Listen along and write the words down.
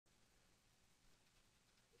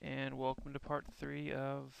and welcome to part 3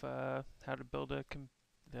 of how to build a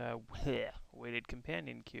weighted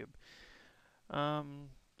companion cube. Um,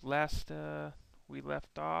 last we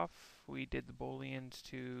left off, we did the booleans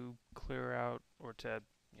to clear out or to,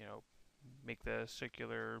 you know, make the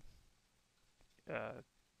circular uh,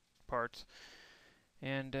 parts,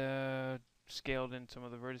 and scaled in some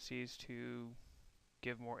of the vertices to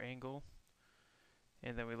give more angle.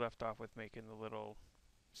 And then we left off with making the little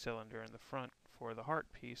cylinder in the front for the heart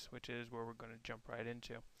piece, which is where we're going to jump right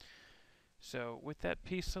into. So with that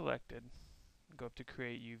piece selected, go up to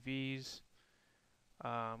create UVs,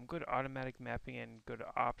 go to automatic mapping and go to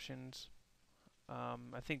options.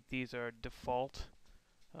 I think these are default,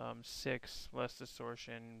 6, less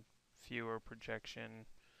distortion, fewer projection.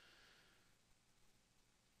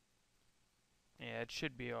 Yeah, it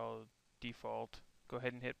should be all default. Go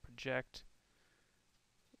ahead and hit project,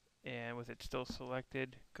 and with it still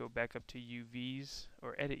selected, go back up to UVs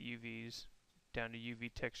or edit UVs, down to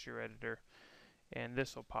UV texture editor, and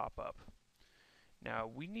this will pop up. Now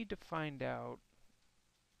we need to find out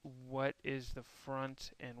what is the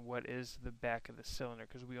front and what is the back of the cylinder,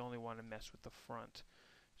 because we only want to mess with the front.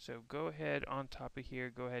 So go ahead on top of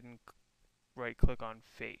here, go ahead and right click on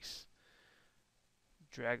face.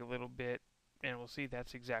 Drag a little bit and we'll see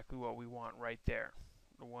that's exactly what we want right there.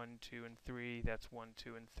 1, 2, and 3, that's 1,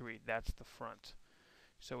 2, and 3. That's the front.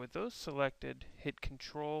 So with those selected, hit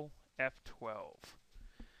Control F12.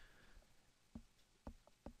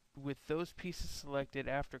 With those pieces selected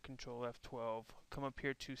after Control F12, come up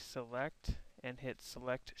here to Select and hit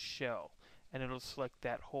Select Shell, and it'll select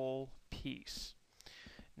that whole piece.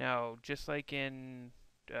 Now, just like in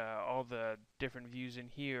all the different views in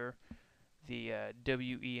here, the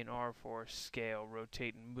W, E, and R for scale,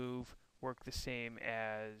 rotate, and move work the same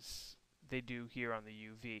as they do here on the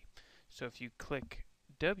UV. So if you click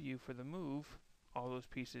W for the move, all those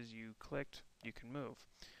pieces you clicked, you can move.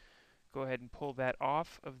 Go ahead and pull that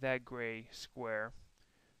off of that gray square,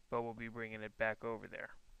 but we'll be bringing it back over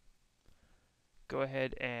there. Go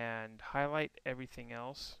ahead and highlight everything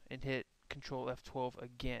else and hit Control F12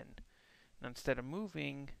 again. Now instead of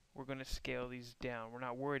moving, we're going to scale these down. We're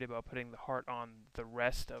not worried about putting the heart on the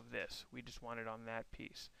rest of this. We just want it on that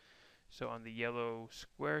piece. So on the yellow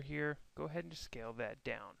square here, go ahead and just scale that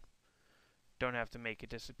down. Don't have to make it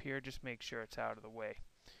disappear, just make sure it's out of the way.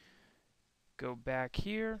 Go back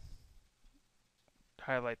here,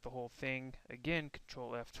 highlight the whole thing. Again,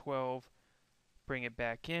 Control F12, bring it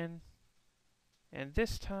back in, and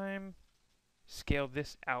this time scale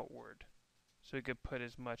this outward so we could put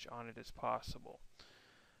as much on it as possible.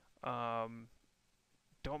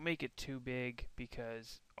 Don't make it too big,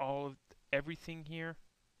 because everything here,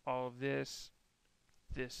 all of this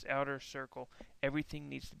outer circle, everything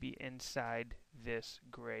needs to be inside this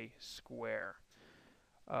gray square.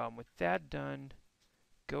 With that done,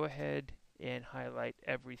 go ahead and highlight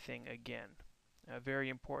everything again. Very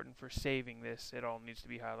important for saving this, it all needs to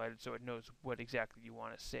be highlighted so it knows what exactly you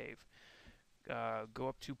want to save. Go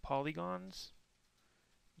up to polygons,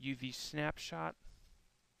 UV snapshot,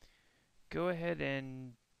 go ahead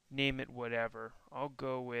and name it whatever. I'll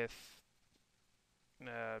go with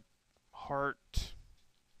Heart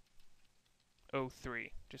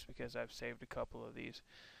 03, just because I've saved a couple of these.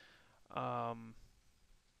 UV.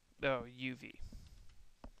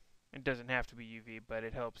 It doesn't have to be UV, but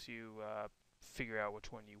it helps you figure out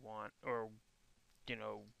which one you want, or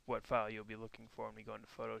what file you'll be looking for when we go into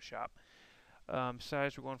Photoshop.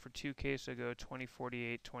 Size, we're going for 2K, so go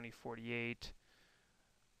 2048, 2048,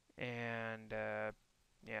 and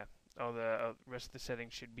yeah, all the rest of the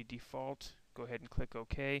settings should be default. Go ahead and click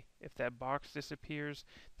OK. If that box disappears,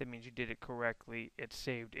 that means you did it correctly. It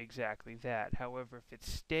saved exactly that. However, if it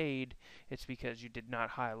stayed, it's because you did not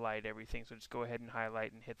highlight everything. So just go ahead and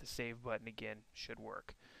highlight and hit the save button again. Should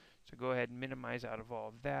work. So go ahead and minimize out of all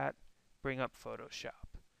of that. Bring up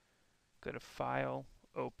Photoshop. Go to File,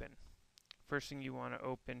 Open. First thing you want to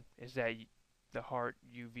open is the heart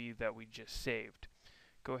UV that we just saved.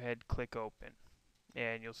 Go ahead, click Open,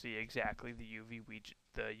 and you'll see exactly the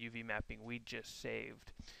UV mapping we just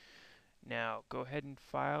saved. Now go ahead and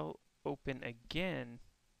File, Open again.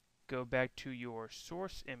 Go back to your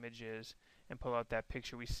source images and pull out that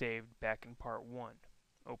picture we saved back in part 1.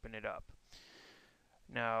 Open it up.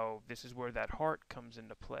 Now this is where that heart comes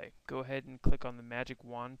into play. Go ahead and click on the magic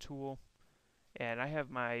wand tool, and I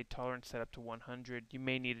have my tolerance set up to 100. You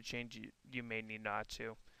may need to change it, you may need not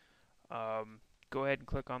to. Go ahead and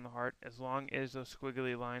click on the heart. As long as those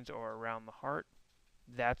squiggly lines are around the heart,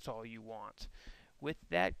 that's all you want. With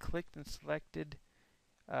that clicked and selected,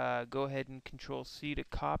 go ahead and Control C to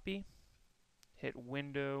copy. Hit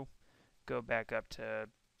Window, go back up to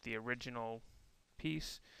the original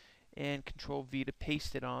piece and Control V to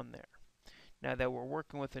paste it on there. Now that we're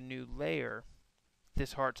working with a new layer,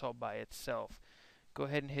 this heart's all by itself. Go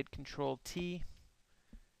ahead and hit Control T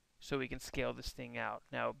so we can scale this thing out.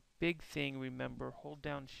 Now, big thing, remember, hold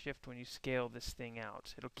down Shift when you scale this thing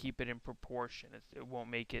out. It'll keep it in proportion. It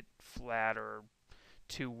won't make it flat or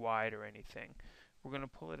too wide or anything. We're going to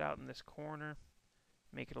pull it out in this corner,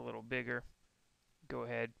 make it a little bigger. Go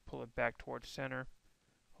ahead, pull it back towards center.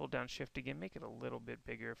 Hold down Shift again, make it a little bit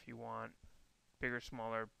bigger if you want. Bigger,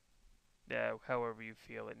 smaller, however you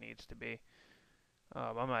feel it needs to be.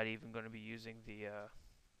 I'm not even going to be using the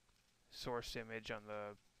source image on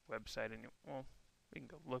the website, and well, we can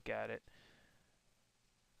go look at it.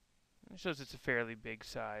 It shows it's a fairly big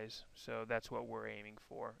size, so that's what we're aiming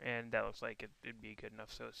for, and that looks like it'd be good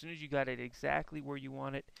enough. So as soon as you got it exactly where you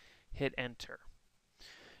want it, hit enter.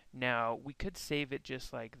 Now we could save it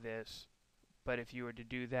just like this, but if you were to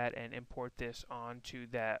do that and import this onto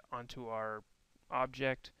our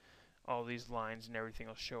object, all these lines and everything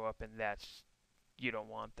will show up, and you don't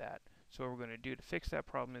want that. So what we're going to do to fix that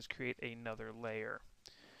problem is create another layer.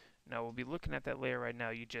 Now we'll be looking at that layer right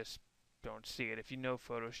now, you just don't see it. If you know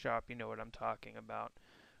Photoshop, you know what I'm talking about.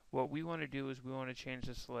 What we want to do is we want to change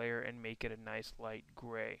this layer and make it a nice light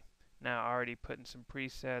gray. Now I already put in some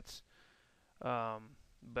presets,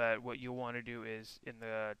 but what you'll want to do is in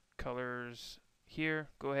the colors here,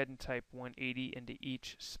 go ahead and type 180 into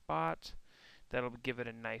each spot. That'll give it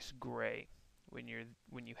a nice gray. When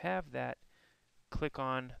you have that, click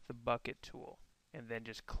on the bucket tool and then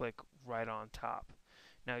just click right on top.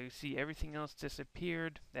 Now you see everything else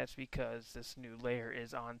disappeared. That's because this new layer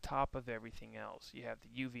is on top of everything else. You have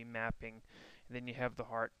the UV mapping, and then you have the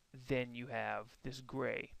heart, then you have this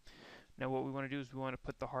gray. Now what we want to do is we want to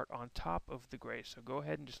put the heart on top of the gray. So go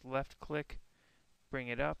ahead and just left click, bring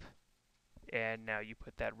it up, and now you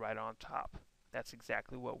put that right on top. That's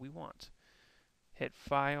exactly what we want. Hit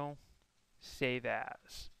File, Save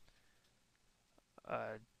As.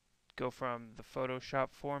 Go from the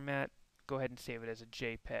Photoshop format, go ahead and save it as a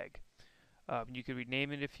JPEG. You can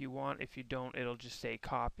rename it if you want. If you don't, it'll just say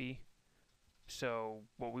copy. So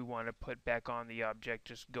what we want to put back on the object,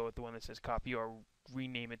 just go with the one that says copy, or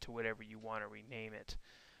rename it to whatever you want to rename it.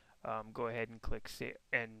 Go ahead and click save,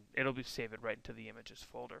 and it'll save it right into the images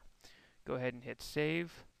folder. Go ahead and hit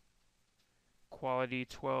save. Quality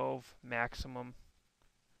 12 maximum,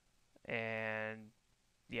 and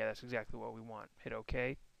yeah, that's exactly what we want. Hit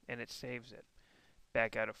OK, and it saves it.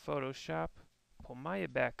 Back out of Photoshop, pull Maya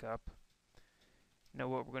back up. Now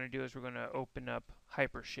what we're going to do is we're going to open up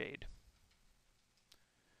Hypershade.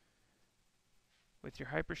 With your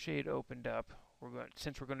Hypershade opened up,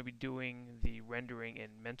 since we're going to be doing the rendering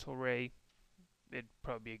in Mental Ray, it'd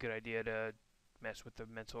probably be a good idea to mess with the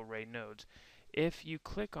Mental Ray nodes. If you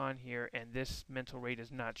click on here and this Mental Ray does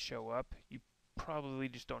not show up, you probably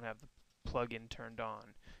just don't have the plugin turned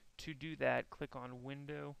on. To do that, click on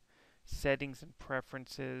Window, Settings and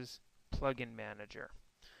Preferences, Plugin Manager.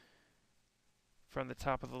 From the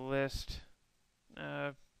top of the list,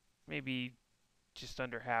 maybe just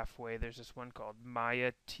under halfway, there's this one called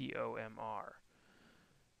Maya TOMR.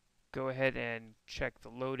 Go ahead and check the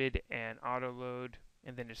loaded and auto load,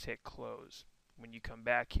 and then just hit close. When you come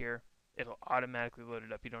back here, it'll automatically load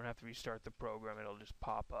it up. You don't have to restart the program, it'll just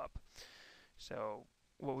pop up. So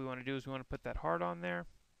what we want to do is we want to put that heart on there.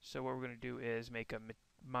 So what we're going to do is make a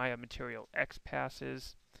Maya Material X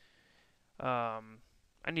passes.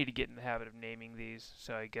 I need to get in the habit of naming these,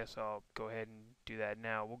 so I guess I'll go ahead and do that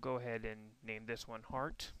now. We'll go ahead and name this one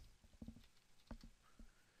Heart.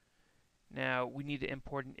 Now we need to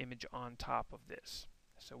import an image on top of this.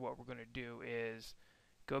 So what we're going to do is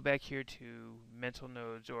go back here to Mental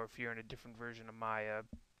Nodes, or if you're in a different version of Maya,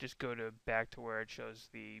 just go back to where it shows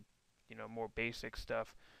the more basic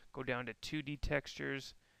stuff. Go down to 2D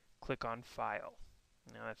Textures, click on File.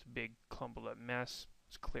 Now that's a big clumbled up mess.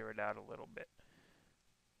 Let's clear it out a little bit.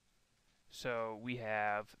 So we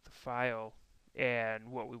have the file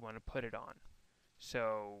and what we want to put it on.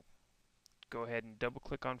 So go ahead and double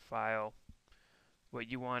click on File. What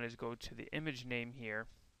you want is go to the image name here,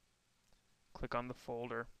 click on the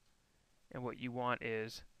folder, and what you want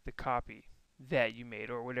is the copy that you made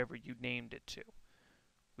or whatever you named it to.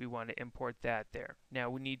 We want to import that there. Now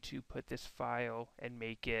we need to put this file and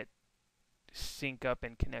make it sync up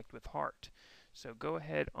and connect with Heart. So go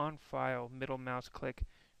ahead on File, middle mouse click,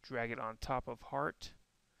 drag it on top of Heart.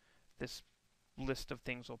 This list of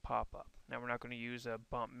things will pop up. Now we're not going to use a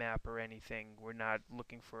bump map or anything. We're not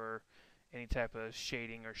looking for any type of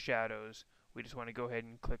shading or shadows. We just want to go ahead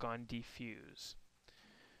and click on Diffuse.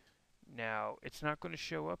 Now it's not going to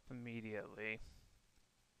show up immediately.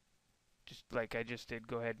 just like I just did,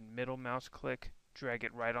 go ahead and middle mouse click, drag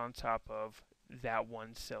it right on top of that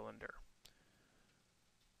one cylinder.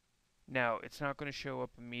 Now, it's not going to show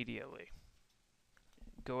up immediately.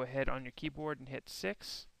 Go ahead on your keyboard and hit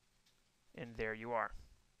 6, and there you are.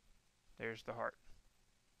 There's the heart.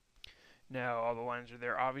 Now, all the lines are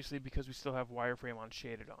there, obviously, because we still have wireframe on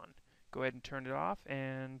shaded on. Go ahead and turn it off,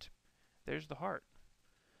 and there's the heart.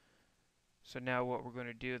 So now what we're going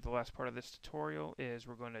to do, the last part of this tutorial, is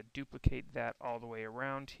we're going to duplicate that all the way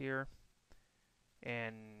around here.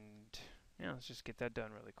 And yeah, let's just get that done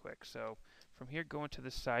really quick. So from here, go into the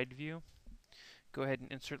side view. Go ahead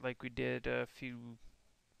and insert like we did a few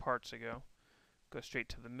parts ago. Go straight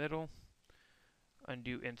to the middle.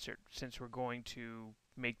 Undo insert, since we're going to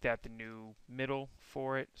make that the new middle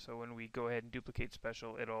for it. So when we go ahead and duplicate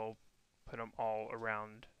special, it'll put them all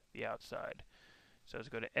around the outside. So let's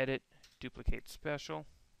go to edit, duplicate special.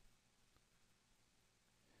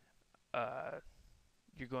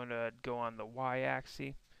 You're going to go on the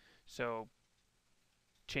y-axis. So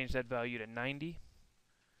change that value to 90.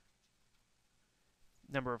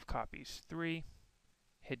 Number of copies 3.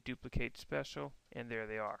 Hit duplicate special, and there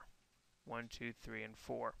they are. 1, 2, 3, and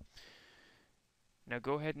 4. Now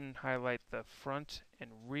go ahead and highlight the front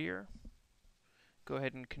and rear. Go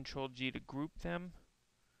ahead and Control G to group them.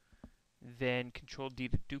 Then Control D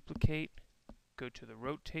to duplicate. Go to the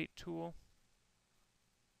rotate tool.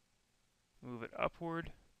 Move it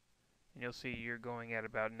upward. And you'll see you're going at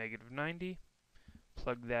about -90.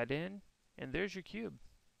 Plug that in, and there's your cube.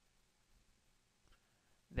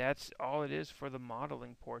 That's all it is for the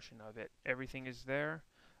modeling portion of it. Everything is there.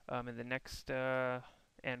 In the next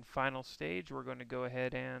and final stage, we're going to go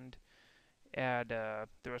ahead and add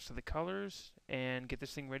the rest of the colors and get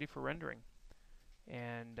this thing ready for rendering.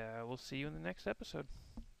 And we'll see you in the next episode.